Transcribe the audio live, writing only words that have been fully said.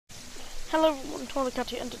Hello everyone, Cat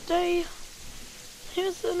here, and today,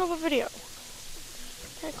 here's another video.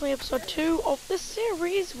 Technically episode 2 of this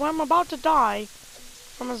series where I'm about to die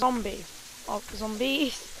from a zombie. Oh,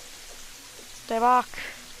 zombies. Stay back.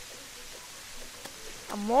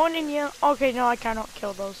 I'm warning you. Okay, no, I cannot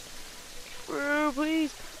kill those. Through,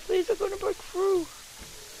 please. Please, I'm gonna break through.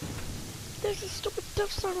 There's a stupid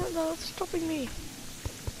death sign right there that's stopping me.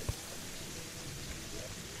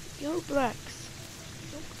 Yo, Blacks.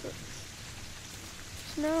 Yo, Blacks.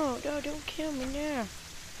 No, don't kill me now.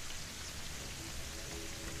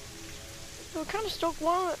 No, kind of stuck.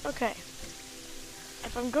 What? Okay.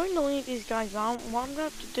 If I'm going to leave these guys out, what I'm going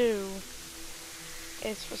to have to do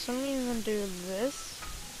is for some reason do this.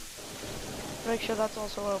 Make sure that's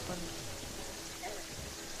also open.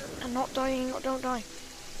 I'm not dying. Don't die.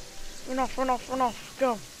 Run off, run off, run off.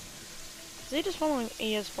 Go. Is he just following?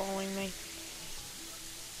 He is following me.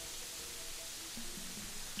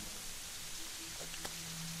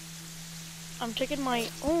 I'm taking my...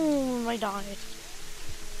 Oh, I died.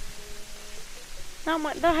 Now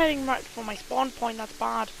they're heading right for my spawn point. That's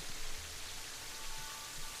bad.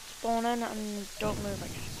 Spawn in and don't move, I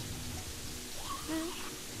guess.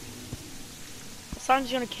 The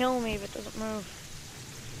sign's gonna kill me if it doesn't move.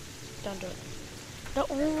 Don't do it. They're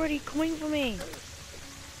already coming for me.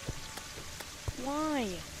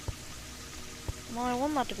 Why? Well, I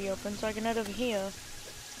want that to be open so I can head over here.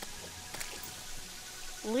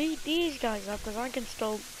 Lead these guys up because I can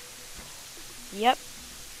still... Yep.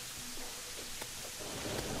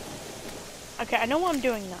 Okay, I know what I'm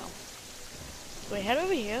doing now. So we head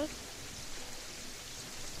over here.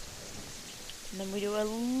 And then we do a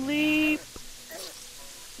leap.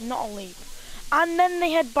 Not a leap. And then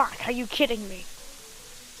they head back. Are you kidding me?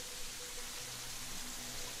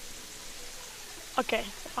 Okay,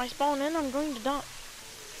 if I spawn in, I'm going to die.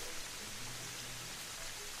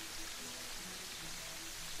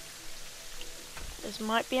 This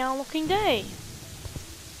might be our lucky day.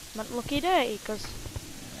 Not lucky day, because...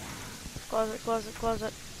 Close it, close it, close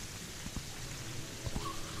it.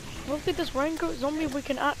 Hopefully this raincoat zombie we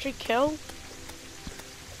can actually kill.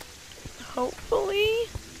 Hopefully.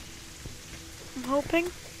 I'm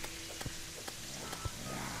hoping.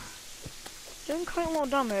 Doing quite a lot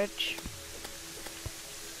of damage.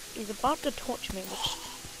 He's about to touch me,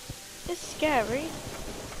 which is scary.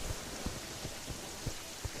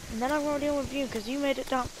 And then I'm going to deal with you, because you made it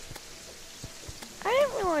down. I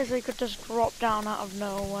didn't realise they could just drop down out of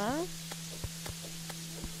nowhere.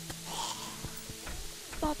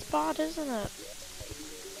 That's bad, isn't it?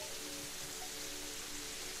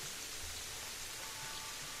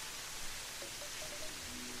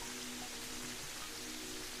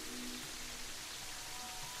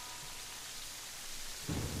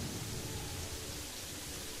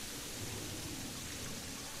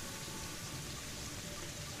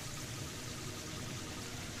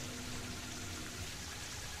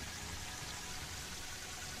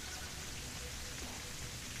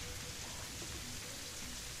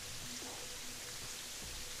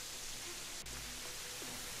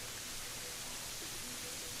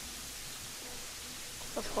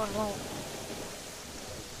 That's quite long.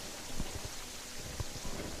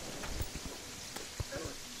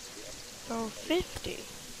 So 50.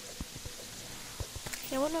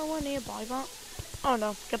 Yeah, we're nowhere nearby that. Oh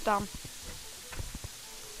no, get down.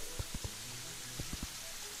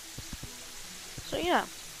 So yeah.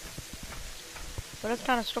 We're just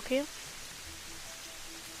kind of stuck here.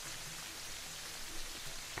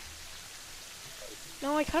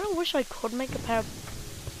 No, I kind of wish I could make a pair of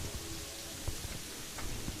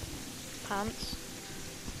pants.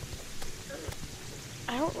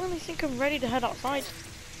 I don't really think I'm ready to head outside.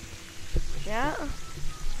 Yeah.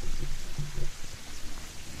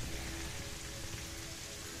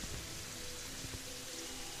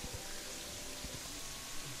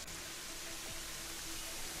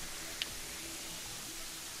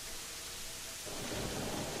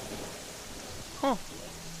 Huh.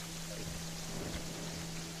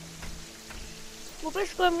 Well,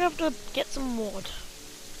 basically I'm gonna have to get some wood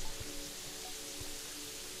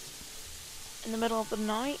in the middle of the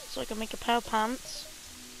night so I can make a pair of pants.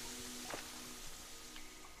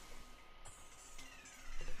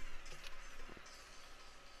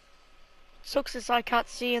 Sucks as I can't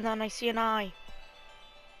see and then I see an eye.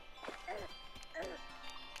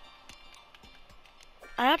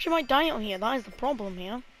 I actually might die out here, that is the problem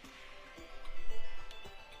here.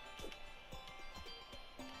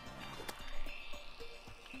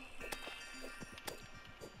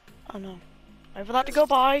 Oh no. Wait for that to go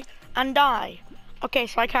by and die. Okay,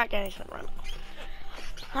 so I can't get anything right now.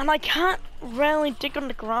 And I can't really dig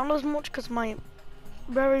underground as much because my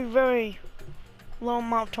very, very low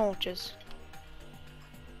amount of torches.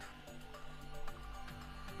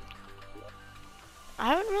 I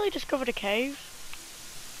haven't really discovered a cave,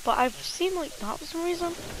 but I've seen like that for some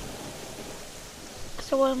reason.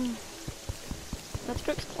 So let's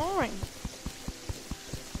go exploring.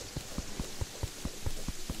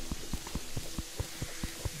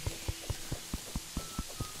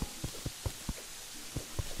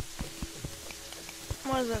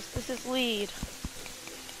 What is this? This is lead.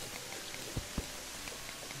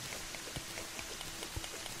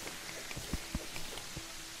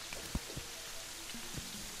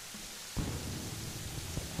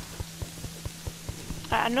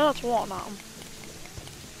 I know that's water now.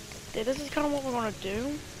 Yeah, this is kind of what we're gonna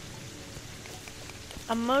do.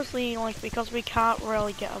 And mostly, like, because we can't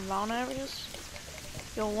really get around areas,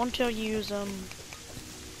 you'll want to use,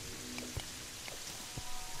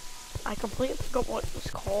 I completely forgot what it was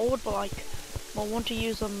called, but, like, we'll want to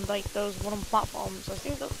use them, like, those wooden platforms. I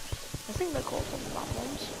think they're called wooden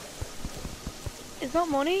platforms. Is that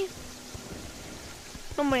money?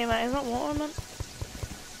 No money, man. Is that water, man?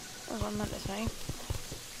 That's what I meant to say.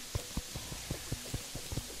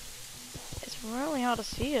 It's really hard to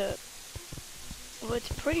see it. Well, it's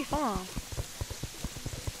pretty far.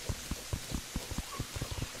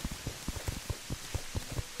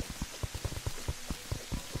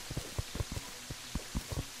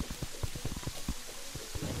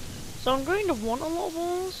 So I'm going to want a lot of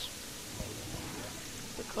walls,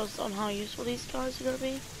 because on how useful these guys are going to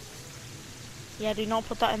be. Yeah, do not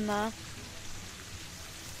put that in there.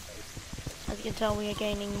 As you can tell, we are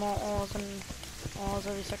gaining more ores and ores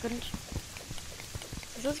every second.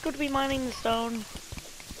 This is going to be mining the stone.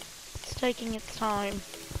 It's taking its time.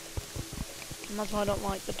 And that's why I don't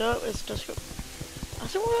like the dirt. It's just... I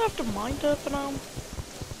think we'll have to mine dirt for now.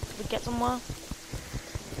 To get somewhere.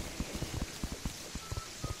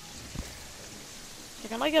 So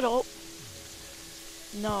can I get up?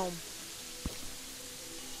 No.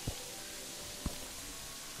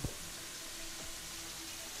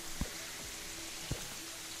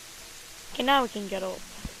 Okay, now we can get up.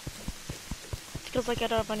 It's because like I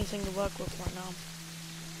don't have anything to work with right now.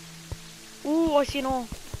 Ooh, I see an ore.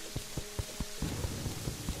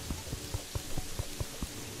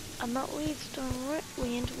 And that leads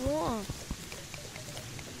directly into water.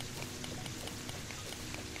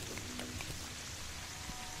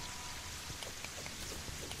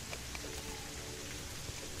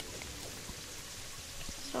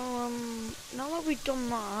 So, now that we've done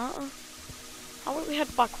that, how about we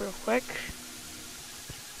head back real quick?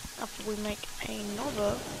 After we make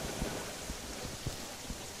another.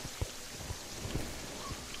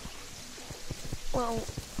 Well,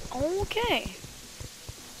 okay.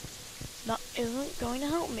 That isn't going to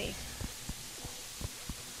help me.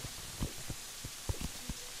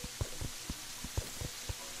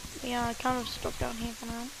 Yeah, I kind of stuck down here for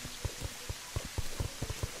now.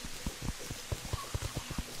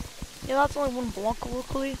 Yeah, that's only one block,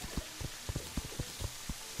 luckily.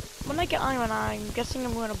 When I get iron, I'm guessing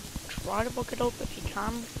I'm going to try to block it up if you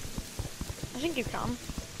can. I think you can.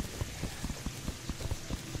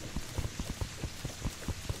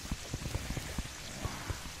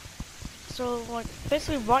 So, like,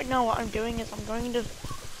 basically right now what I'm doing is I'm going to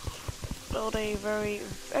build a very,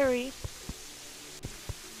 very,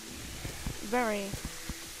 very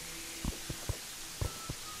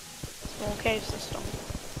small cave system.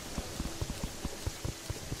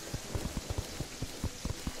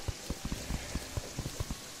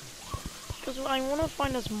 Because I want to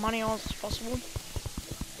find as many ores as possible.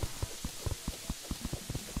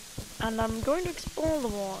 And I'm going to explore the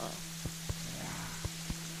water.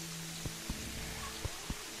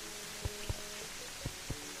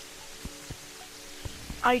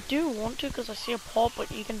 I do want to because I see a pot,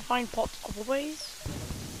 but you can find pots other ways.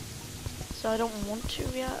 So I don't want to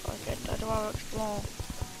yet. Like I'd rather explore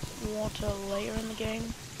water later in the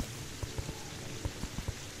game.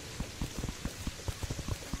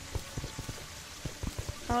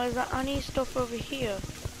 Now is there any stuff over here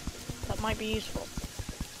that might be useful?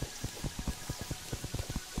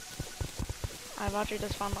 I've actually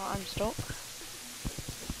just found out I'm stuck.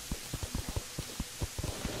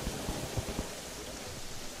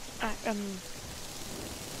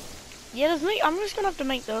 Yeah, there's no, I'm just gonna have to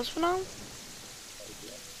make those for now.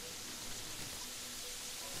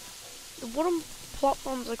 The wooden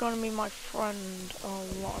platforms are gonna be my friend a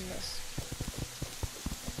lot on this.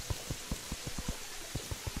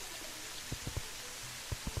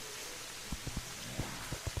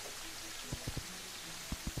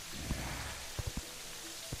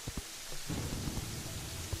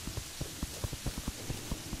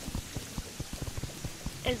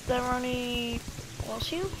 Is there any horse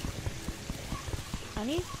here?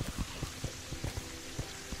 Any?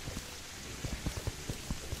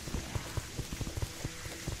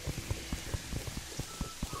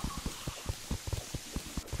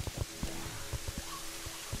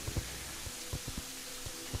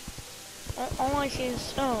 All I see is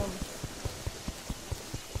stone.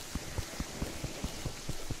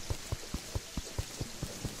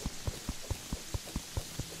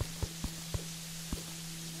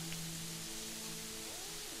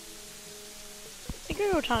 I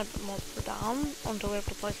could go a tiny bit more down until we have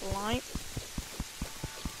to place a light.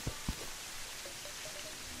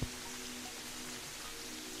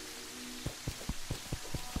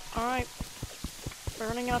 Alright, we're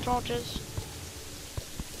running out of torches.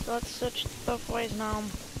 So let's search both ways now.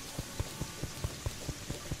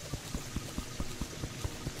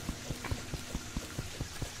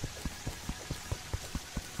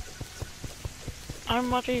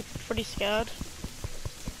 I'm actually pretty scared.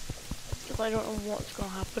 Because I don't know what's gonna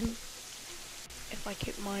happen if I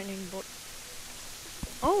keep mining, but...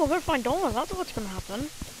 Oh, we're gonna find dollars, that's what's gonna happen.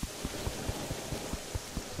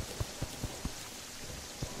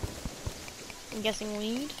 I'm guessing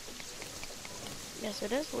lead. Yes,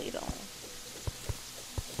 it is lead all.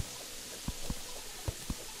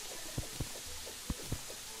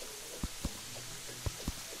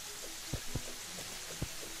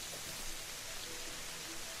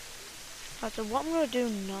 Alright, so what I'm going to do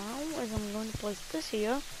now is I'm going to place this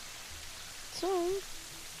here. So,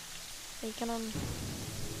 we can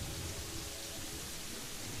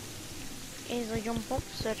easily jump up,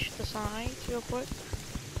 search the sides real quick.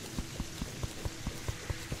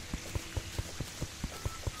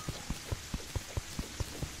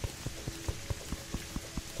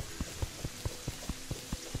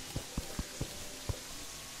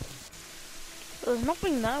 There's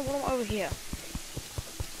nothing there. What about over here?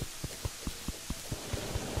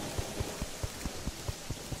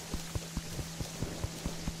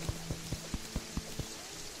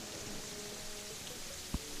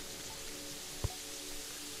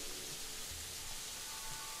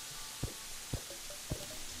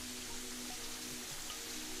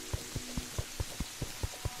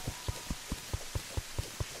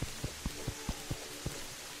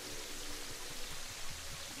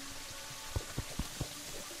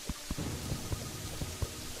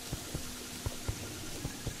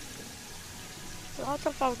 So that's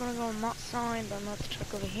if I was gonna go on that side, then let's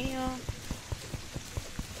check over here.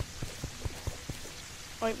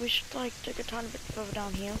 Wait, we should like take a tiny bit further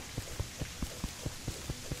down here.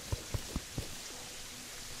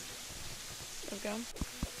 There we go.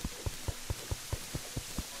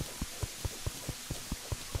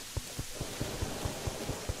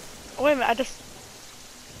 Oh, wait a minute,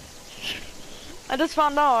 I just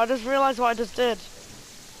found out, I just realized what I just did.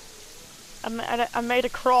 I made a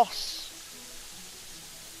cross.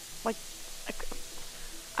 Like,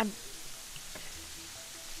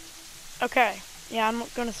 okay, yeah, I'm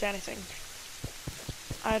not gonna say anything.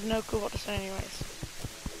 I had no clue what to say anyways.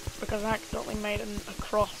 Because I accidentally made a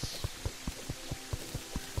cross.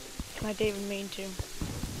 And I didn't even mean to.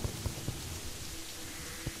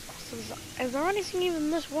 So is there anything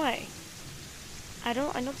even this way? I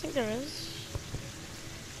don't think there is.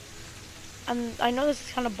 And I know this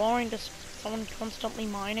is kind of boring, just someone constantly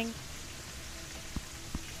mining.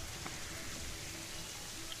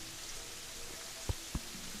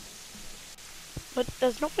 But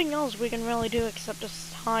there's nothing else we can really do except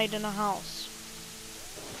just hide in a house.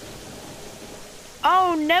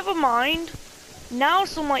 Oh, never mind. Now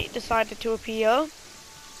sunlight decided to appear.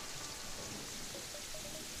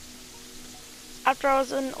 After I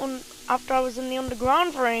was in the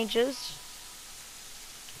underground for ages.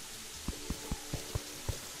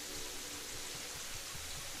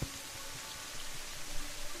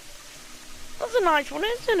 That's a nice one,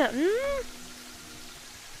 isn't it? Hmm?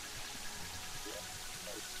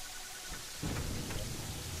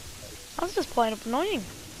 That's just plain up annoying.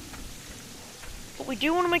 But we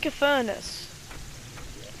do want to make a furnace.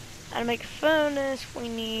 And to make a furnace, we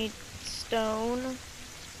need stone.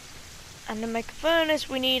 And to make a furnace,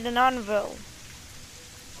 we need an anvil.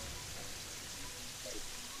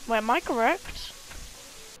 Wait, am I correct?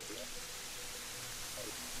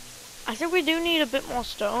 I think we do need a bit more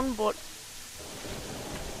stone, but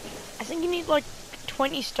I think you need like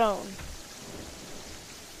 20 stone.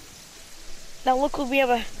 Now look, we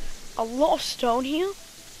have a lot of stone here.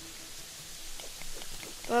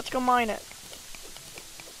 So let's go mine it.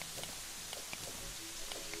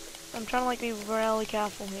 I'm trying to like be really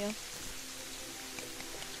careful here.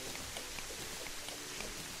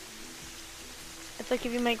 like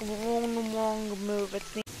if you make one wrong move,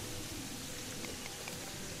 it's the...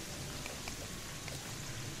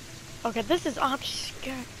 Okay, this is actually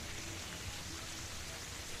scary.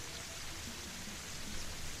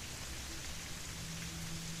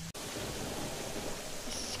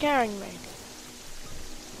 This is scaring me.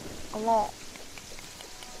 A lot.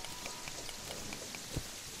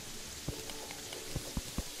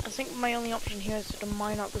 I think my only option here is to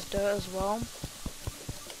mine out this dirt as well.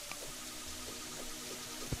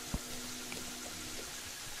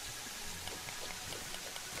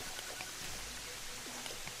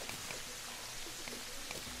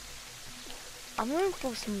 I'm looking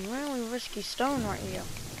for some really risky stone right here.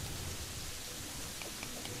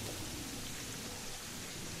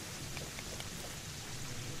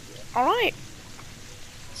 Alright.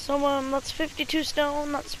 So that's 52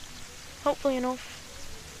 stone, that's hopefully enough.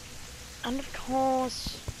 And of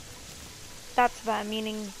course, that's that,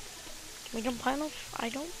 meaning, can we jump high enough? I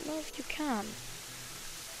don't know if you can.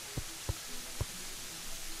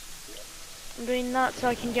 I'm doing that so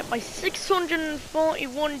I can get my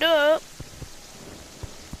 641 dirt.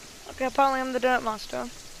 Okay, apparently I'm the dirt master.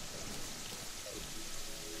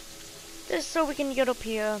 Just so we can get up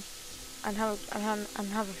here and have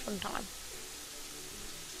a fun time.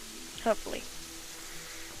 Hopefully.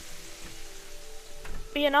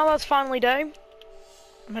 But yeah, now that's finally day.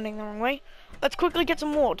 I'm heading the wrong way. Let's quickly get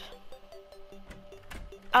some wood.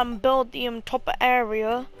 And build the top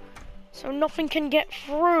area so nothing can get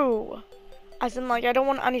through. As in, like, I don't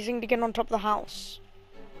want anything to get on top of the house.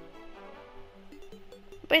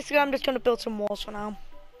 Basically, I'm just gonna build some walls for now.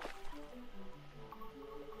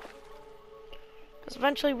 Because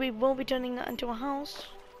eventually we will be turning that into a house.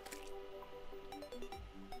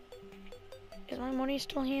 Is my money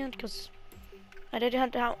still here? Because I did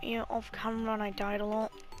head out here off camera and I died a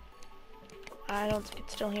lot. I don't think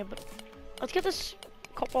it's still here, but let's get this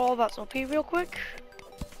copper that's up here real quick.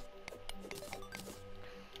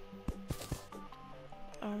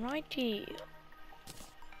 Alrighty.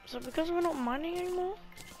 So because we're not mining anymore,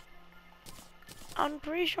 I'm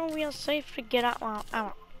pretty sure we are safe to get out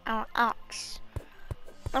our axe.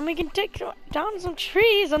 And we can take down some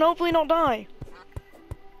trees and hopefully not die.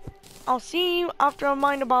 I'll see you after I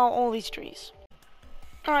mine about all these trees.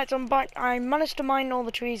 Alright, so I'm back. I managed to mine all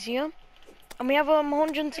the trees here. And we have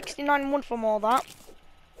 169 wood from all that.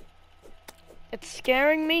 It's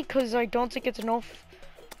scaring me because I don't think it's enough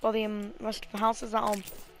for the rest of the houses that I'm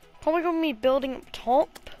probably going to be building up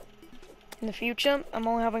top in the future. I'm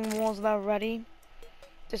only having walls that are ready,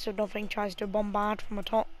 just so nothing tries to bombard from the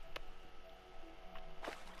top.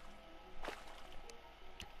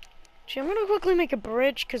 Actually, I'm going to quickly make a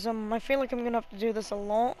bridge because I feel like I'm going to have to do this a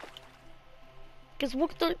lot. Because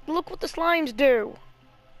look what the slimes do.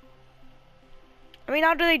 I mean,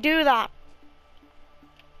 how do they do that?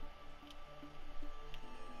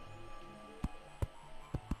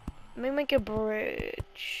 Let me make a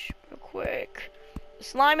bridge real quick. The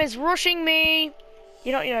slime is rushing me.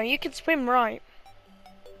 You know, you can swim, right?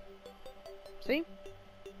 See?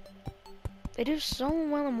 They do so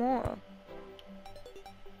well in water.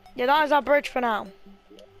 Yeah, that is our bridge for now.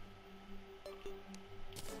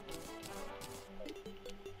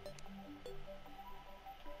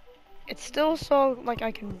 It's still so, like,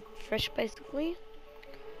 I can fish, basically.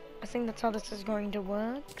 I think that's how this is going to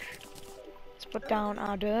work. Let's put down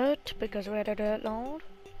our dirt, because we're the dirt lord.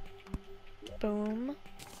 Boom.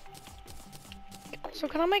 So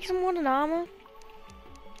can I make some wooden armor?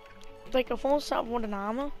 Like a full set of wooden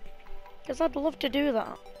armor? Because I'd love to do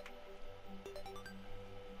that.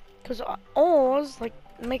 Because ores, like,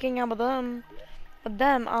 making out of them, with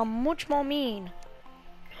them, are much more mean.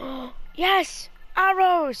 Yes!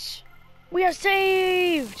 Arrows! We are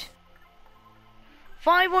saved!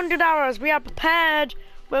 500 arrows. We are prepared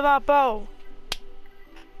with our bow.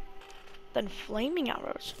 Then flaming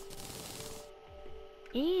arrows.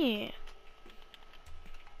 Yeah.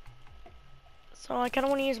 So I kind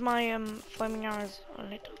of want to use my flaming arrows a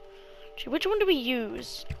little. Actually, which one do we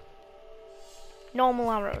use? Normal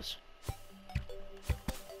arrows.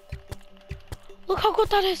 Look how good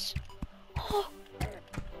that is. Oh.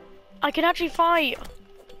 I can actually fight.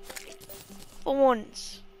 For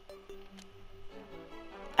once.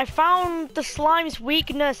 I found the slime's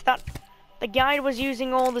weakness that the guide was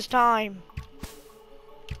using all this time.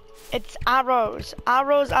 It's arrows.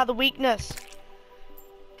 Arrows are the weakness.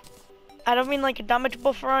 I don't mean like a damage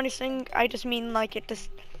buff or anything. I just mean like it's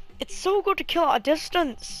so good to kill at a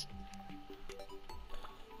distance.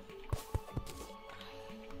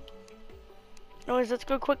 Anyways, let's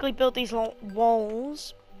go quickly build these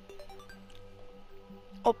walls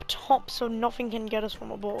up top so nothing can get us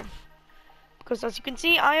from above. Because as you can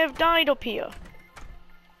see, I have died up here.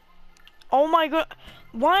 Oh my god.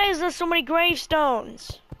 Why is there so many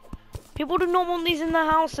gravestones? People do not want these in their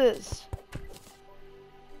houses.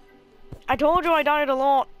 I told you I died a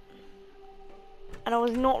lot. And I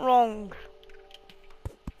was not wrong.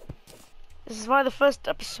 This is why the first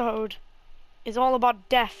episode is all about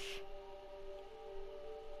death.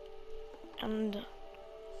 And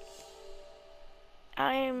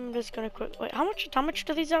I'm just gonna quick wait, how much damage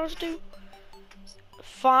do these arrows do?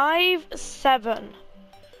 5, 7.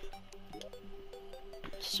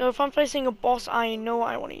 So if I'm facing a boss I know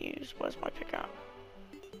what I want to use. Where's my pickaxe?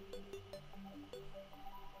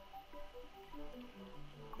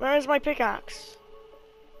 Where is my pickaxe?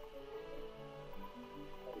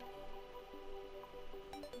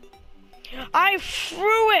 I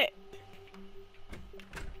threw it!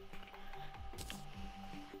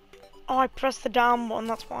 Oh, I pressed the down button,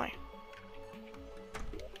 that's why.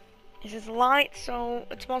 This is light, so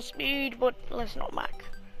it's more speed, but less knockback.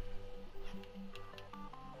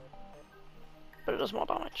 But it does more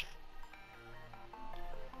damage.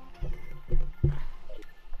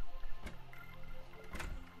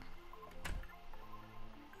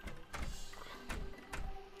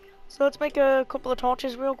 So let's make a couple of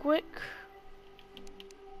torches real quick.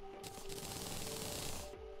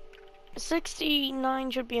 69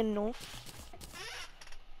 should be enough.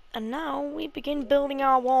 And now we begin building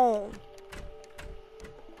our wall.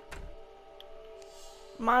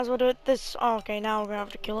 Might as well do it this. Oh, okay, now we're gonna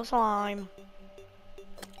have to kill a slime.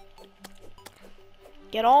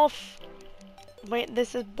 Get off! Wait,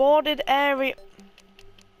 this is boarded area.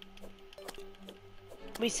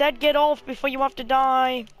 We said get off before you have to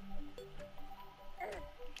die.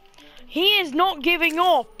 He is not giving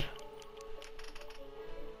up.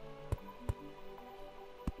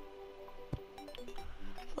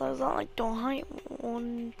 So is that like door height?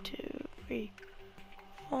 1, 2, 3,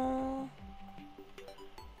 4.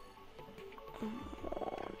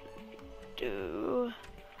 1, 2,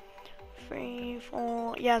 3,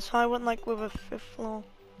 4. Yeah, so I went like with a 5th floor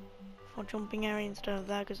for jumping area instead of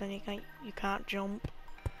there, because then you can't jump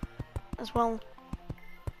as well.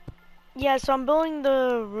 Yeah, so I'm building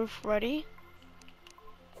the roof ready.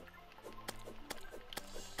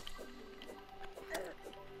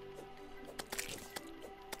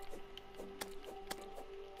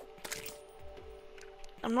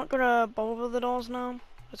 I'm not gonna bother the doors now. I'm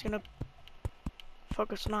just gonna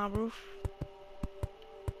focus on our roof.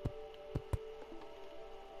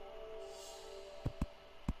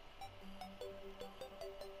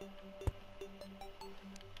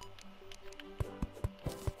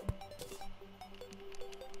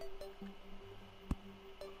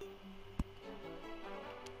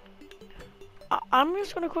 I'm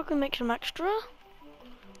just gonna quickly make some extra.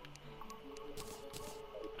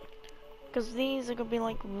 Because these are gonna be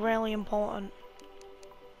like really important.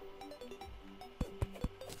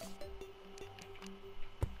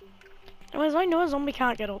 Anyways, I know a zombie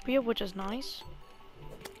can't get up here, which is nice.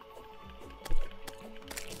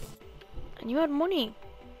 And you had money.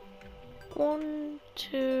 1,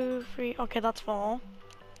 2, 3. Okay, that's 4.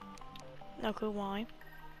 No clue why.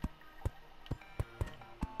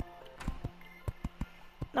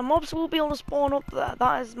 Now mobs will be able to spawn up there.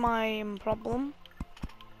 That is my problem.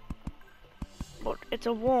 But it's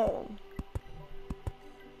a wall.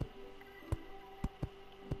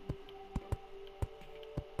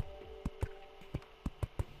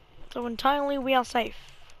 So entirely we are safe.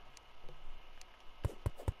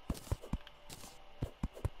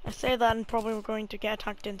 I say that and probably we're going to get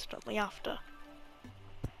attacked instantly after.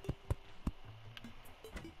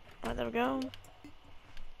 Right, there we go.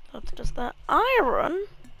 That's just that. Iron?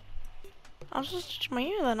 I was just touching my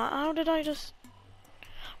ear then. How did I just...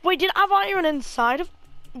 Wait, did I have iron inside of...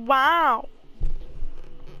 Wow.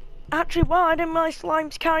 Actually, wow, I didn't realize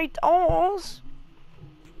slimes carried ores.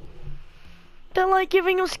 They're like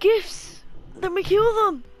giving us gifts. Then we kill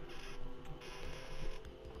them.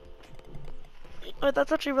 Wait,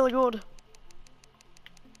 that's actually really good.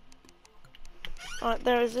 Alright,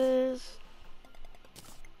 there it is.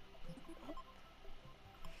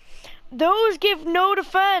 Those give no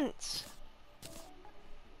defense.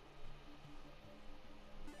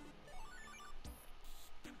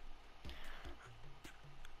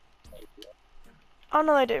 Oh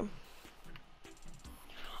no, they do.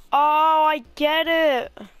 Oh, I get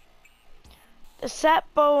it. The set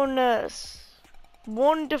bonus.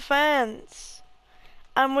 1 defense.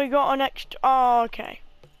 And we got an extra. Oh, okay.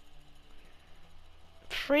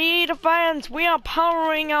 3 defense. We are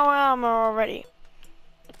powering our armor already.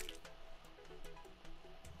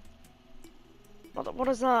 What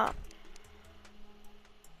is that?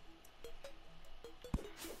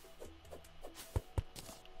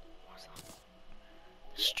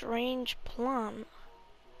 strange plan.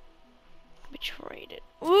 We trade it.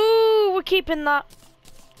 Ooh, we're keeping that.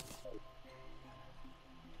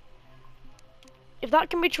 If that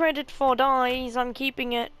can be traded for dies, I'm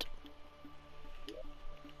keeping it.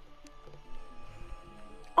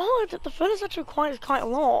 Oh, the furnace actually requires quite a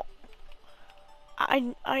lot.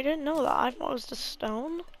 I didn't know that. I thought it was just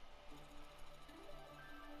stone.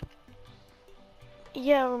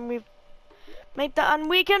 Yeah, when we make that, and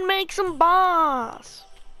we can make some bars.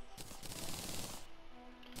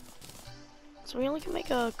 So we only can make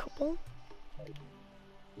a couple.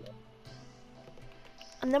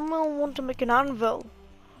 And then we'll want to make an anvil.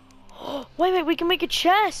 Wait, we can make a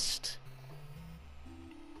chest.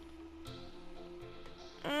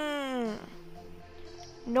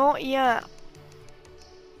 Not yet.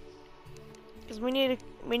 Because we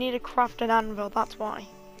need to craft an anvil, that's why.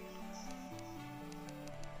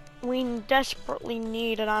 We desperately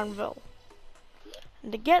need an anvil.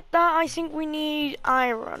 And to get that, I think we need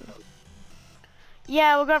iron.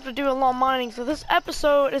 Yeah, we're gonna have to do a lot of mining, so this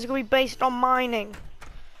episode is gonna be based on mining.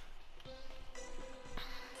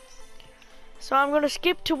 So I'm gonna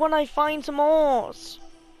skip to when I find some ores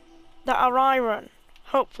that are iron,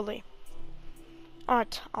 hopefully.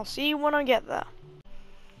 Alright, I'll see you when I get there.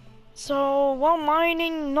 So, while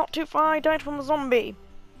mining, not too far, I died from a zombie.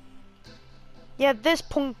 Yeah, this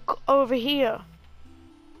punk over here.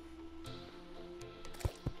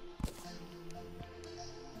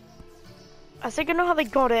 I think I know how they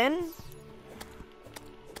got in.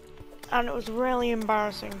 And it was really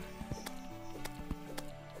embarrassing.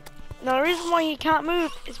 Now, the reason why he can't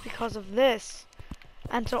move is because of this.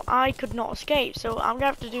 And so I could not escape. So I'm gonna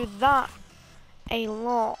have to do that a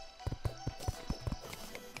lot.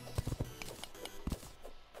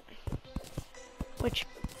 Which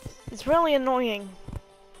is really annoying.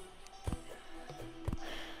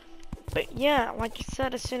 But yeah, like I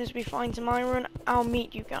said, as soon as we find some iron, I'll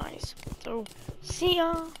meet you guys. So, see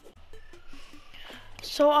ya!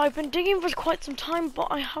 So I've been digging for quite some time, but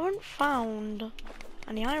I haven't found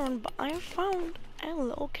any iron, but I have found a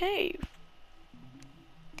little cave.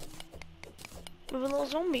 With a little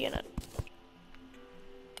zombie in it.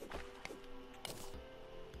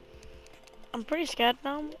 I'm pretty scared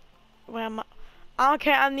now. Where am I?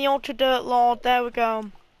 Okay, I'm the Ultra Dirt Lord, there we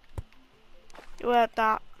go. You heard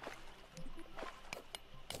that.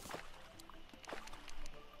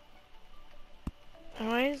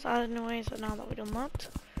 Anyways, so now that we've done that,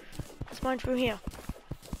 let's mine through here.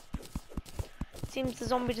 Seems the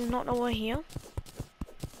zombie does not know we're here.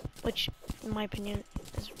 Which, in my opinion,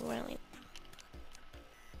 is really...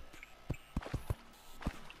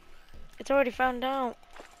 It's already found out.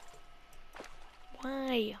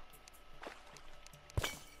 Why?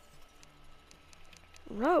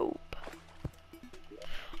 Rope.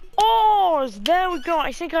 Oh, there we go.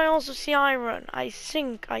 I think I also see iron. I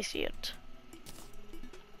think I see it.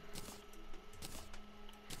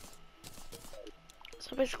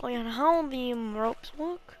 So basically, on how the ropes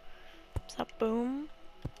work, is that boom,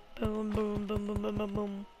 boom, boom, boom, boom, boom, boom,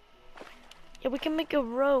 boom. Yeah, we can make a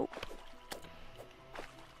rope.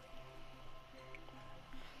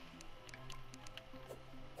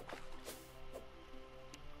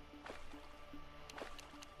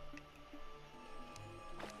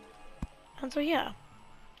 And so yeah,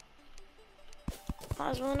 that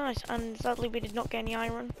was really nice. And sadly, we did not get any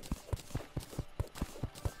iron.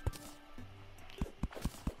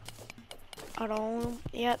 At all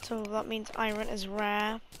yet, so that means iron is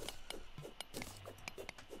rare.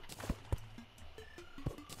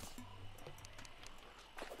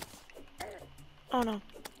 Oh no.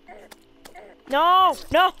 No!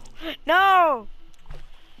 No! No!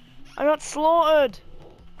 I got slaughtered!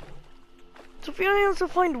 So the I also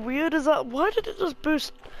find weird is that why did it just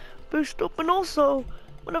boost up, and also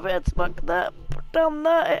whenever it heads back there, down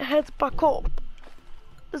there it heads back up.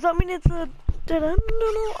 Does that mean it's a dead end?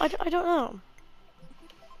 No, I don't know.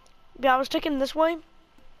 Yeah, I was taken this way,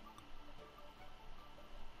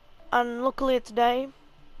 and luckily it's day.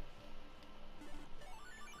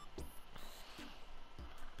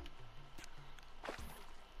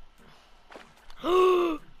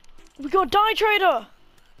 We got a dye trader!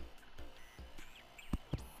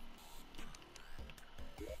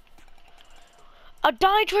 A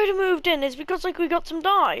dye trader moved in. It's because like we got some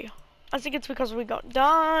dye. I think it's because we got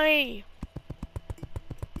dye.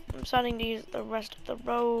 I'm starting to use the rest of the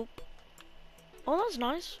rope. Oh, that's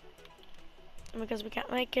nice. And because we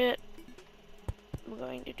can't make it, we're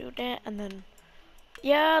going to do that, and then...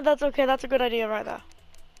 Yeah, that's okay. That's a good idea right there.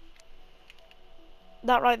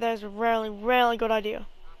 That right there is a really, really good idea.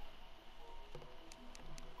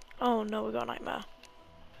 Oh no, we got a nightmare.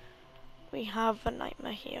 We we have a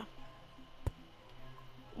nightmare here.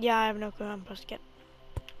 Yeah, I have no clue I'm supposed to get.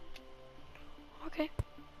 Okay.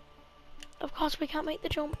 Of course we can't make the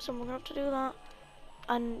jump, so we're gonna have to do that.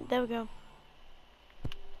 And there we go.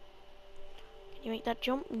 Can you make that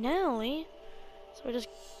jump? Nearly. So we just,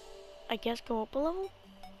 I guess, go up a level?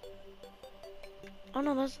 Oh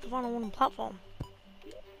no, that's the final one platform.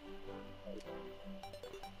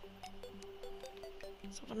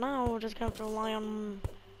 So for now, we're just gonna have to rely on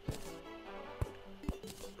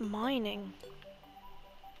mining.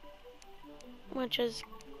 Which is,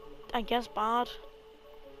 I guess, bad.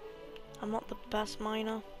 I'm not the best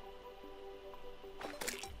miner.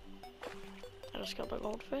 I just got the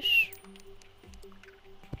goldfish.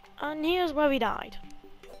 And here's where we died.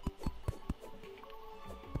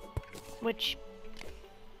 Which,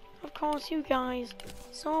 of course, you guys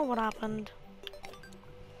saw what happened.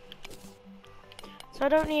 So I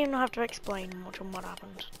don't even have to explain much on what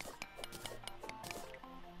happened.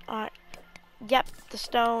 Alright. Yep, the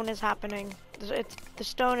stone is happening. The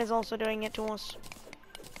stone is also doing it to us.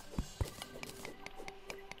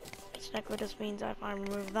 Technically just means that if I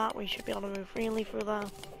remove that, we should be able to move freely through there.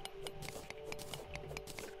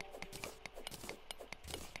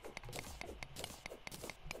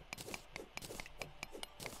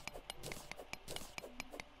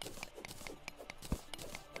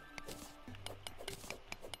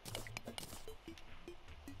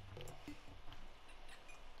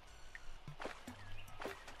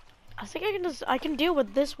 I think I can deal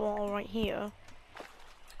with this wall right here,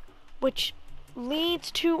 which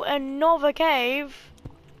leads to another cave.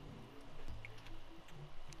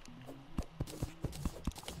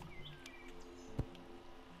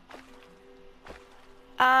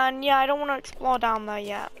 And yeah, I don't want to explore down there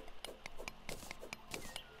yet.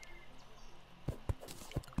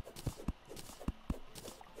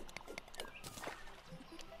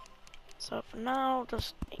 So for now,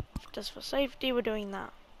 just for safety, we're doing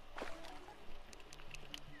that.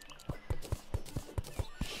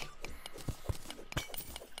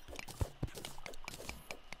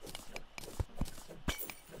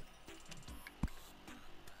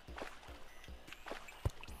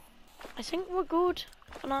 I think we're good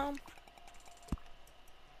for now.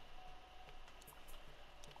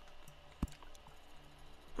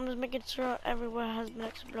 I'm just making sure everywhere has been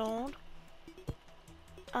explored.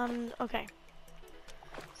 And okay.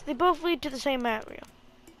 So they both lead to the same area.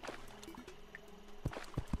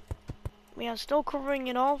 We are still covering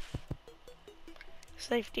it off.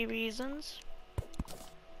 Safety reasons.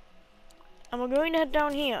 And we're going to head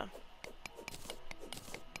down here.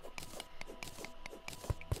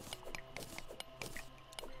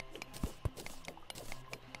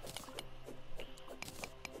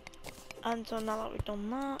 And so now that we've done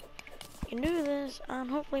that, we can do this and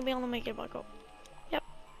hopefully be able to make it back up. Yep.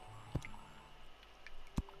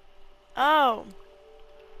 Oh.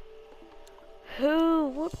 Who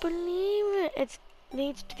would believe it? It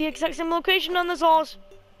leads to the exact same location on the source.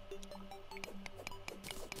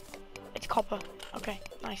 It's copper. Okay,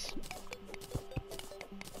 nice.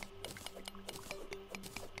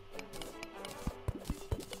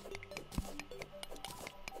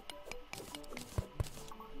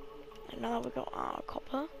 And now that we got our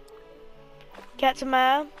copper, get some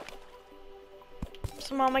air.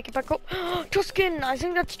 Somehow make it back up. Tuscan! I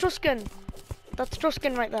think that's Tuscan. That's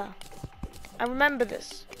Tuscan right there. I remember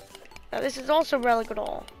this. Now this is also really good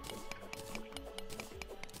ore.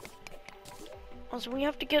 Also, we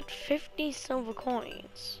have to get 50 silver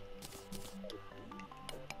coins,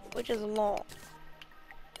 which is a lot.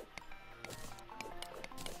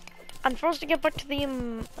 And for us to get back to the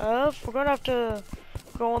Earth, we're gonna have to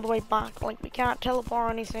go all the way back. Like, we can't teleport or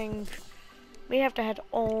anything. We have to head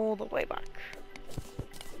all the way back.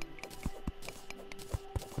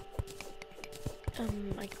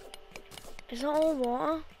 Like, is that all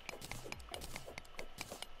water?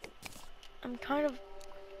 I'm kind of...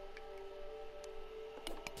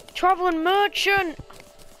 Traveling merchant!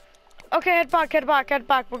 Okay, head back, head back, head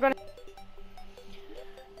back. We're gonna...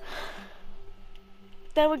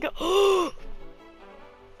 There we go.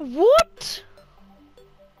 What?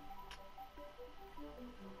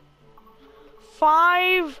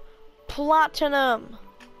 5 platinum.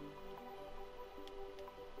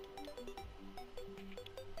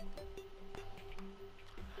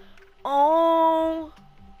 Oh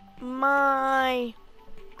my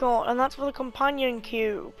god, and that's for the companion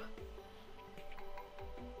cube.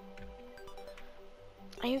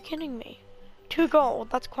 Are you kidding me? 2 gold,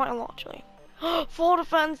 that's quite a lot actually. 4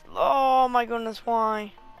 defense, oh my goodness,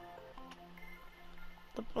 why?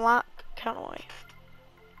 The black cutaway.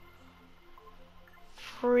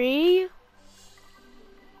 3?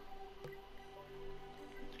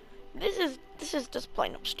 This is just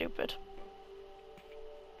plain up stupid.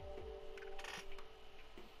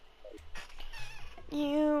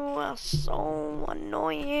 You are so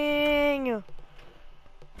annoying.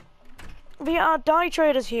 We are dye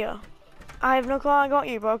traders here. I have no clue how I got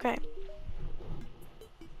you, but okay.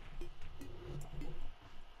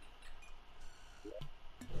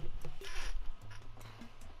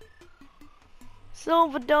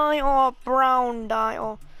 Silver dye or brown dye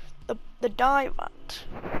or the dye vat.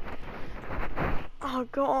 Oh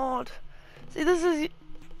god. See, this is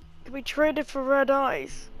can be traded for red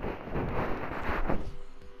eyes.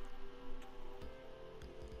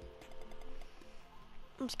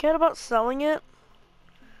 I'm scared about selling it.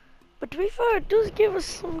 But to be fair, it does give us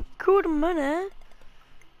some good money.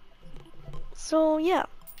 So yeah.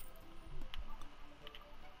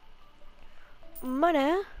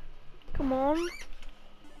 Money. Come on.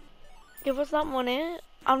 Give us that money.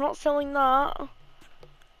 I'm not selling that.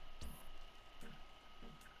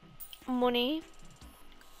 Money.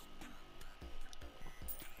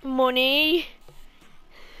 Money.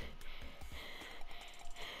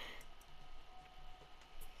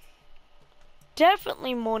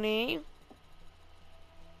 Definitely money.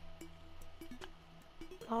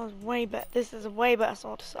 That was way better. This is a way better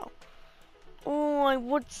sword to sell. Oh, I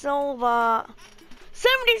would sell that.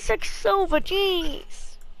 76 silver,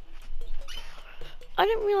 jeez. I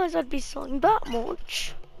didn't realize I'd be selling that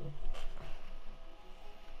much.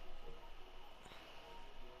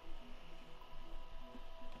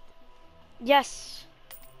 Yes.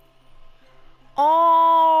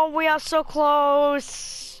 Oh, we are so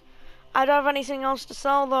close. I don't have anything else to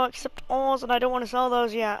sell though except ores, and I don't want to sell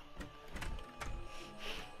those yet.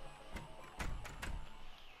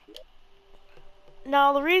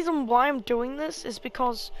 Now the reason why I'm doing this is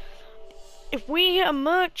because if we hit a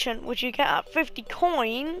merchant, which you get at 50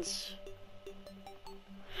 coins.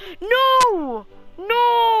 No!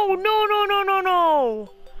 No! No, no, no, no, no!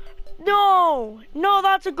 No! No,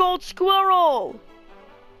 that's a gold squirrel!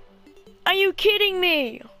 Are you kidding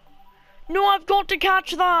me? No, I've got to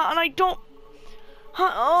catch that, and I don't...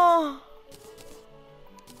 Oh.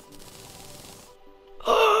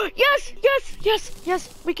 Yes, yes, yes, yes.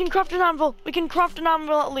 We can craft an anvil. We can craft an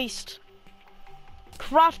anvil at least.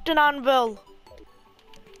 Craft an anvil.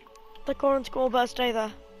 The Golden Squirrel better stay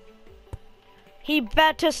there. He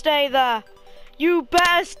better stay there. You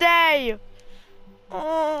better stay.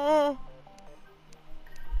 Oh.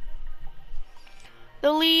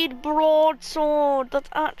 The lead broadsword. That's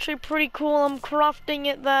actually pretty cool. I'm crafting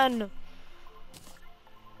it then.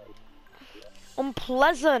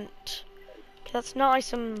 Unpleasant. Okay, that's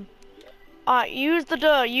nice. Alright, use the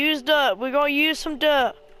dirt. Use dirt. We gotta use some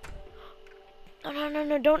dirt. No, no, no,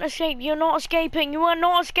 no. Don't escape. You're not escaping. You are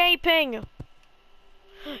not escaping.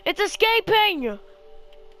 It's escaping.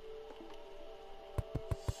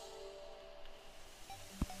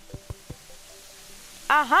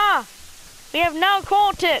 Aha. We have now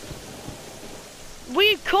caught it!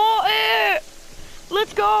 We caught it!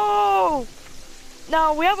 Let's go!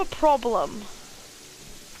 Now, we have a problem.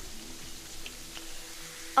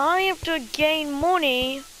 I have to gain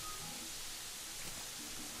money.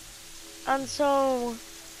 And so,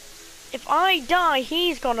 if I die,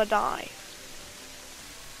 he's gonna die.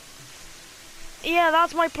 Yeah,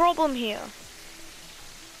 that's my problem here.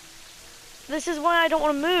 This is why I don't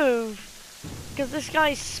want to move. Because this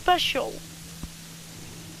guy's special.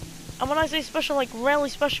 And when I say special, like really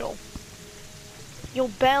special, you'll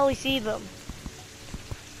barely see them.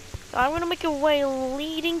 So I'm gonna make a way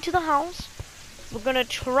leading to the house. We're gonna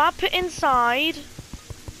trap it inside.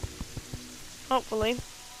 Hopefully.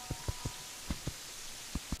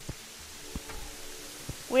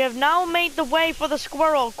 We have now made the way for the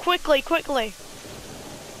squirrel. Quickly, quickly.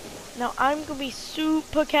 Now I'm gonna be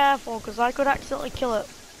super careful because I could accidentally kill it.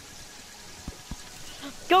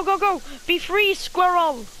 Go, go, go! Be free,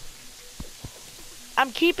 squirrel!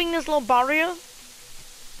 I'm keeping this little barrier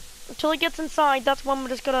until it gets inside. That's when we're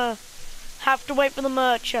just gonna have to wait for the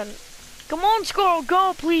merchant. Come on, squirrel,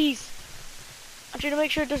 go, please. I need to make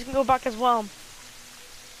sure it doesn't go back as well.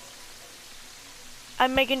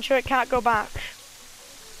 I'm making sure it can't go back.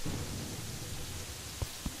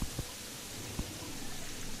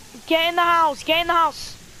 Get in the house, get in the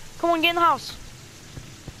house. Come on, get in the house.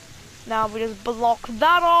 Now we just block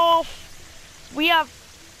that off. We have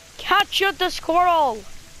captured the squirrel.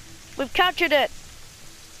 We've captured it.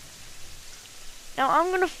 Now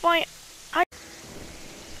I'm gonna fight.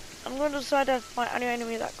 I'm gonna decide to fight any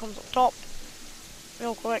enemy that comes up top,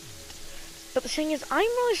 real quick. But the thing is, I'm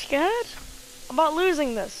really scared about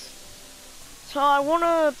losing this. So I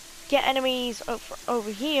wanna get enemies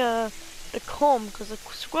over here to come, because the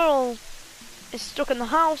squirrel is stuck in the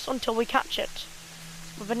house until we catch it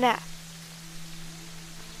with a net.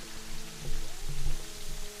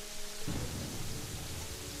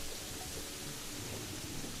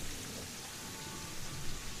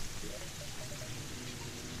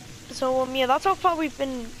 So yeah, that's how far we've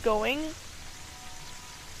been going.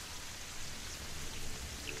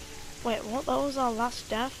 Wait, what? That was our last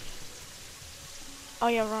death? Oh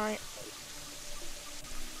yeah, right.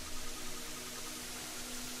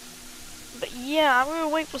 But yeah, I'm gonna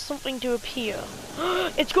wait for something to appear.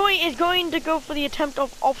 It's going to go for the attempt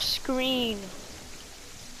of off screen.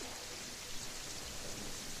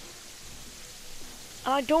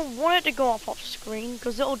 And I don't want it to go off screen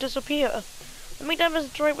because it'll disappear. Let me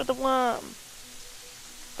demonstrate with the worm.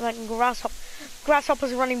 And then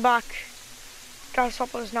Grasshopper's running back.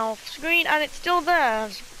 Grasshopper's now off screen and it's still there.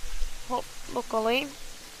 Well, luckily.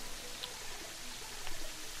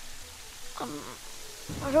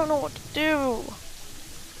 I don't know what to do.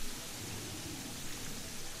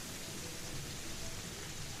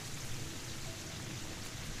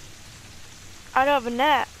 I don't have a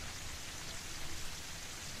net.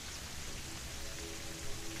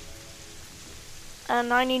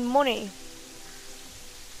 And I need money.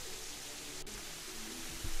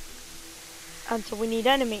 And so we need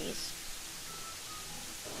enemies.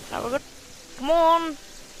 Now we're good. Come on.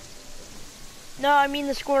 No, I mean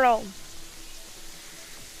the squirrel.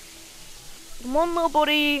 Come on, little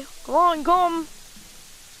buddy. Come on, come.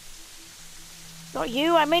 Not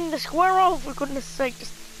you, I mean the squirrel, for goodness sake.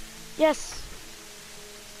 Just... Yes.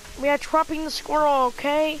 We are trapping the squirrel,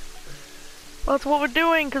 okay? That's what we're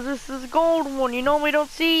doing, because this is a gold one. You know we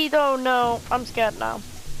don't see, though. No, I'm scared now.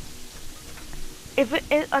 If it,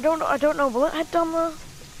 I don't know. Will it head down there?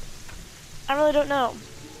 I really don't know.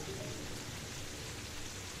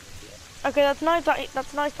 Okay, that's nice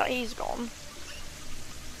that he's gone.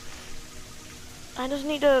 I just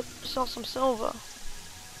need to sell some silver.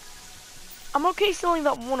 I'm okay selling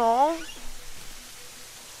that one all.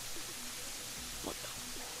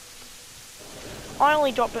 I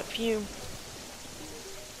only dropped it for you.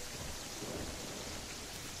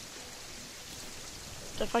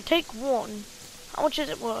 So if I take one, how much is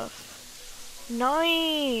it worth?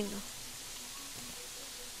 9.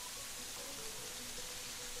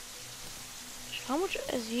 How much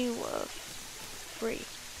is you worth? 3.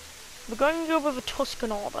 We're going to go with a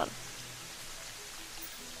Tuscanor then.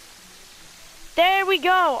 There we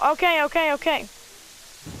go. Okay.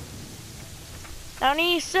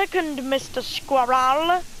 Any second, Mr.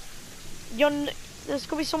 Squirrel. There's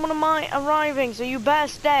gonna be someone arriving, so you better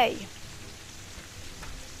stay.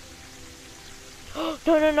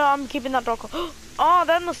 No, I'm keeping that dog. Oh,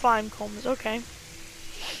 then the slime comes. Okay.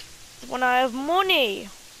 When I have money.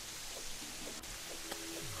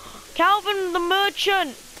 Calvin the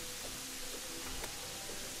merchant.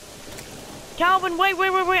 Calvin, wait.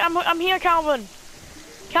 I'm here, Calvin.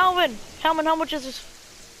 Calvin, how much is this?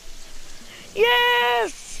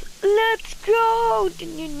 Yes! Let's go!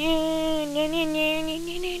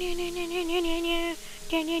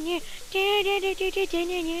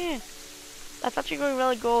 That's actually going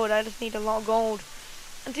really good. I just need a lot of gold.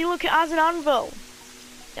 And see, look, it has an anvil.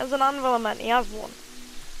 It has an anvil, I meant. He has one.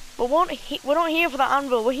 But we're not here for the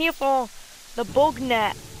anvil. We're here for the bug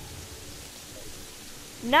net.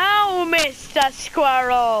 Now, Mr.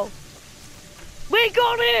 Squirrel! We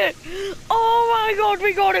got it! Oh my god,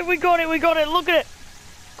 we got it! Look at it!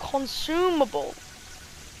 Consumable.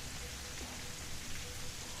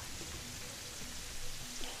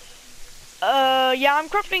 Yeah, I'm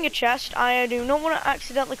crafting a chest. I do not want to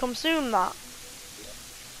accidentally consume that.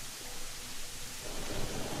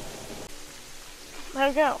 There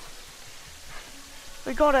we go.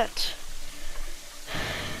 We got it.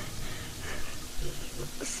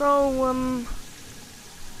 So,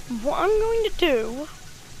 what I'm going to do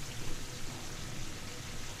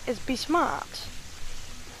is be smart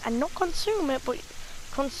and not consume it, but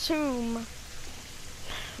consume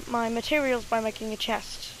my materials by making a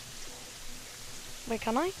chest. Wait,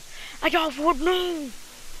 can I? I don't have wood, no!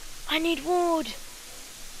 I need wood!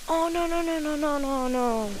 Oh, no.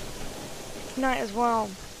 Night as well.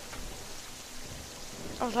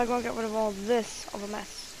 I was like, I'll get rid of all this of a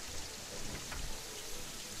mess.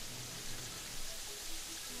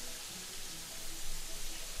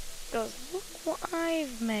 Goes, look what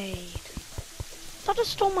I've made. That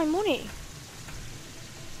just stole my money.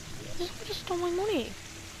 This just stole my money.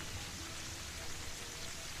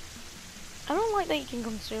 I don't like that you can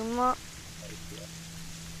consume that.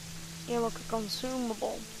 Yeah, look, a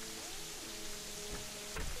consumable.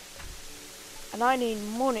 And I need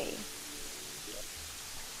money.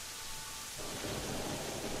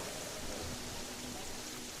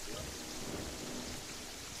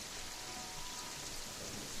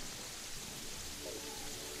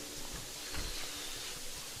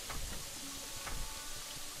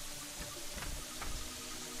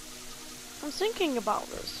 I'm thinking about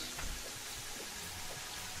this.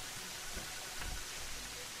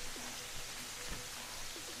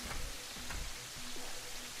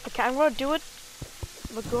 Okay, I'm gonna do it.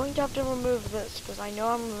 We're going to have to remove this because I know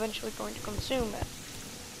I'm eventually going to consume it.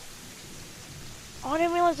 Oh, I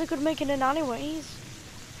didn't realize I could make it in anyways.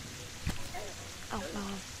 Oh no.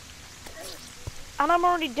 And I'm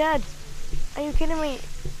already dead. Are you kidding me?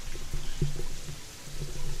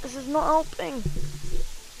 This is not helping.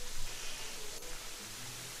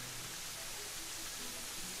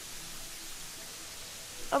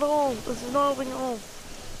 At all. This is not helping at all.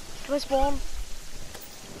 Can I spawn?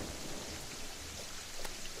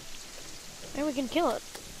 Maybe we can kill it.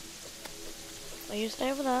 So you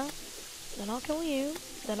stay over there. Then I'll kill you.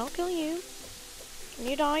 Then I'll kill you. Can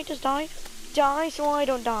you die? Just die. Die so I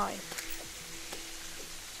don't die.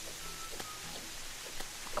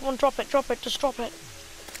 Come on, drop it, just drop it.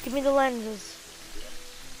 Give me the lenses.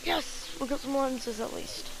 Yes, we got some lenses at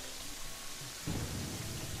least.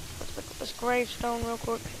 Let's pick up this gravestone real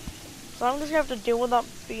quick. So I'm just gonna have to deal with that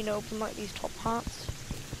being open like these top parts.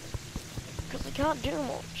 Because I can't do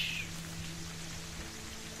much.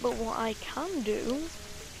 But what I can do...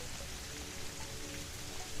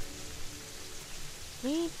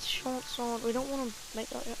 Need short sword. We don't want to make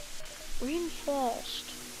that yet. Reinforced.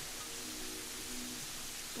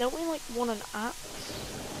 Don't we like want an axe?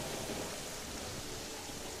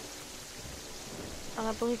 And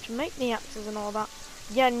I believe to make the axes and all that,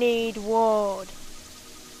 you need wood.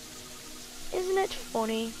 Isn't it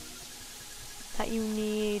funny that you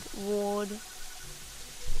need wood?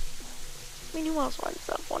 I mean, who else finds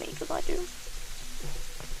that funny? Because I do.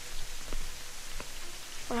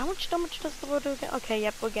 Wait, how much damage does the wood do again? Okay,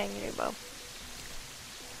 yep, we're getting a new bow.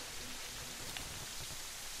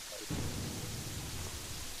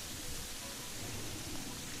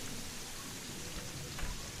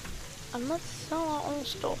 And let's sell our own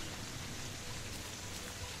stuff.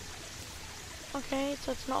 Okay,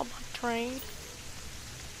 so it's not a bad trade.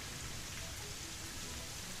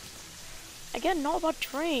 Again, not a bad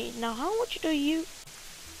trade. Now, how much do you...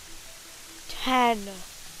 10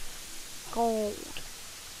 gold.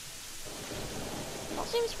 That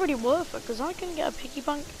seems pretty worth it, because I can get a piggy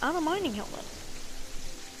bank and a mining helmet.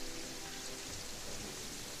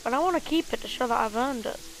 But I want to keep it to show that I've earned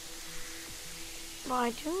it. But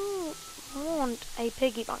I do want a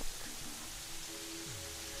piggy bank.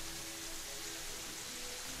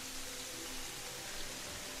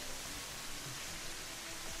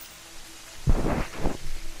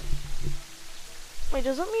 Wait,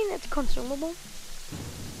 does that mean it's consumable?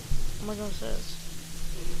 Oh my gosh, it is.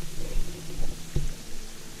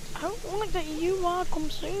 I don't like that you are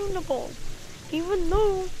consumable, even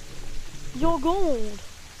though you're gold.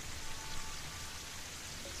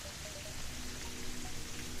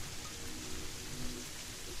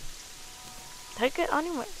 Take it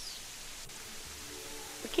anyways.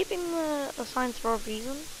 We're keeping the signs for a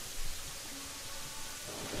reason.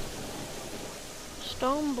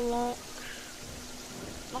 Stone block.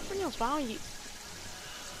 Nothing else value.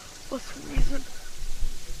 For some reason.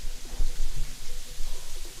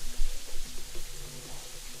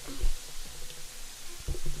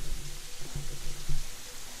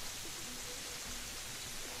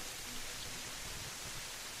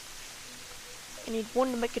 I need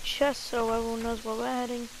one to make a chest so everyone knows where we're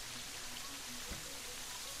heading.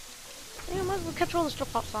 Yeah, might as well catch all the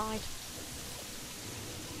stuff outside.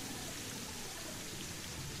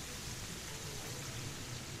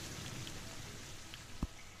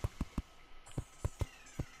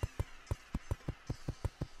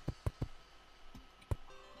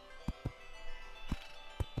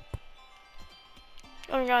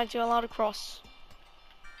 Oh guys, you're allowed to cross.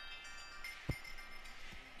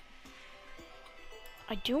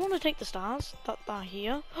 I do want to take the stars that are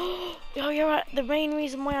here. Oh, you're right. The main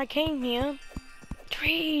reason why I came here.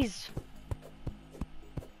 Trees.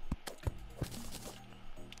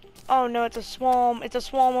 Oh no, it's a swarm. It's a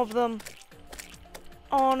swarm of them.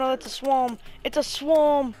 Oh no, it's a swarm. It's a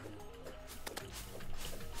swarm.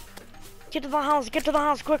 Get to the house. Get to the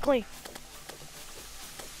house quickly.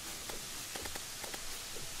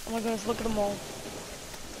 Oh my goodness, look at them all.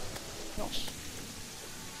 Gosh.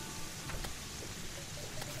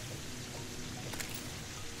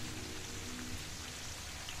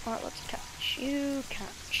 Alright, let's catch you,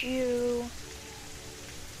 catch you.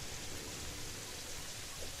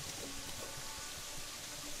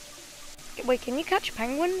 Wait, can you catch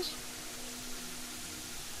penguins?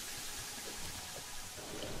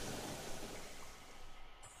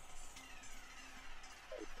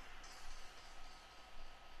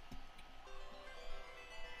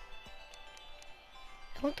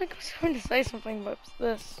 I looked like I was going to say something, but it's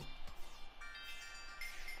this.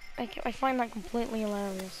 I find that completely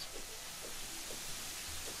hilarious.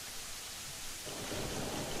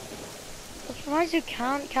 I'm surprised you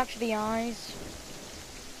can't capture the eyes.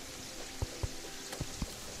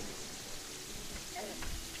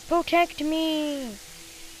 Protect me!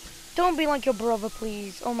 Don't be like your brother,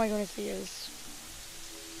 please. Oh my goodness, he is.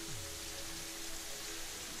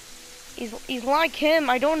 He's like him.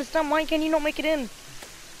 I don't understand. Why can you not make it in?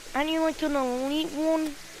 And you like an elite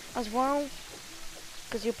one as well?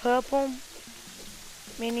 Because you're purple.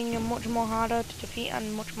 Meaning you're much more harder to defeat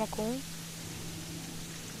and much more cool.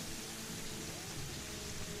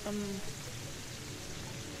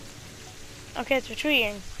 Okay, it's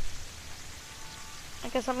retreating. I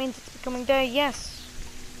guess that means it's becoming day, yes.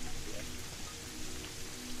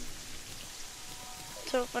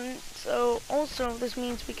 So also this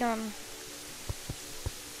means we can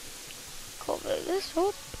cover this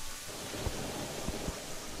up.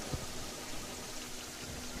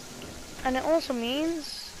 And it also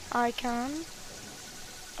means I can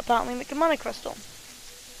apparently make a mana crystal.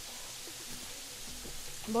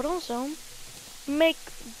 But also make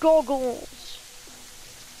goggles.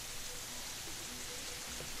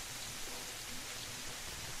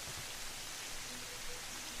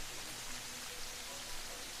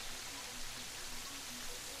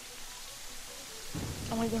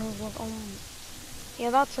 Oh my goodness, look, yeah,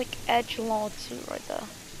 that's like edgelord suit right there.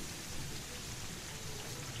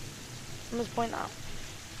 I'm just pointing out.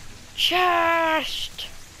 Chest!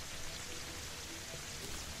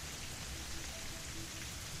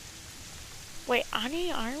 Wait, I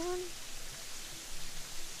need iron?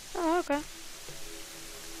 Oh, okay.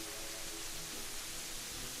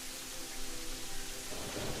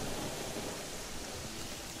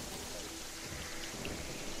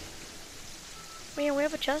 But yeah, we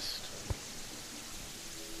have a chest.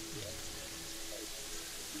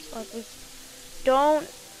 So like we don't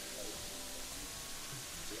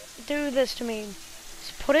do this to me.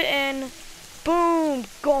 Just put it in. Boom!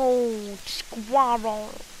 Gold squirrel.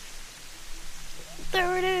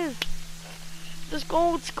 There it is. This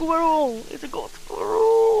gold squirrel. It's a gold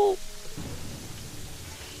squirrel.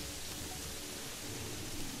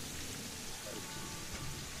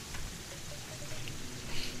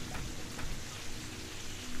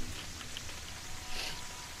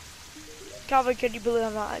 Calvin, can you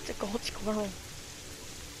believe that? It's a gold squirrel.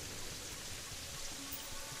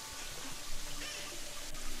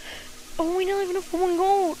 Oh, we now have enough for 1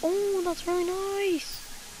 gold. Oh, that's really nice.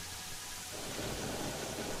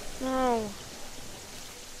 No.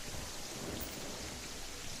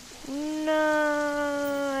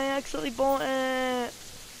 No, I accidentally bought it.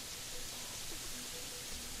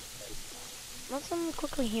 Let's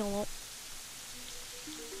quickly heal up.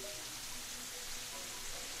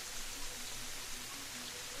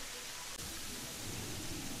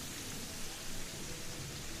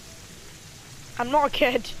 I'm not a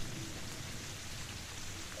kid.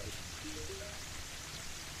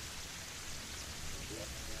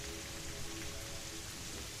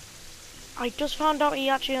 I just found out he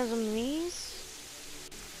actually has some of these,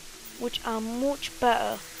 which are much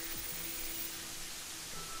better.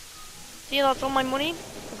 See, that's all my money.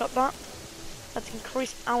 I got that. Let's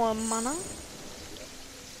increase our mana.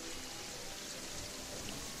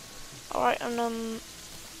 Alright, and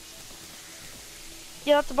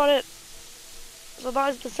yeah, that's about it. So that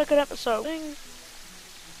is the second episode.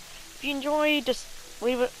 If you enjoyed, just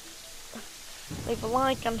leave a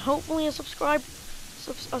like and hopefully a subscribe.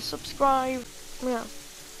 Yeah.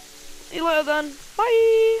 See you later then.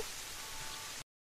 Bye.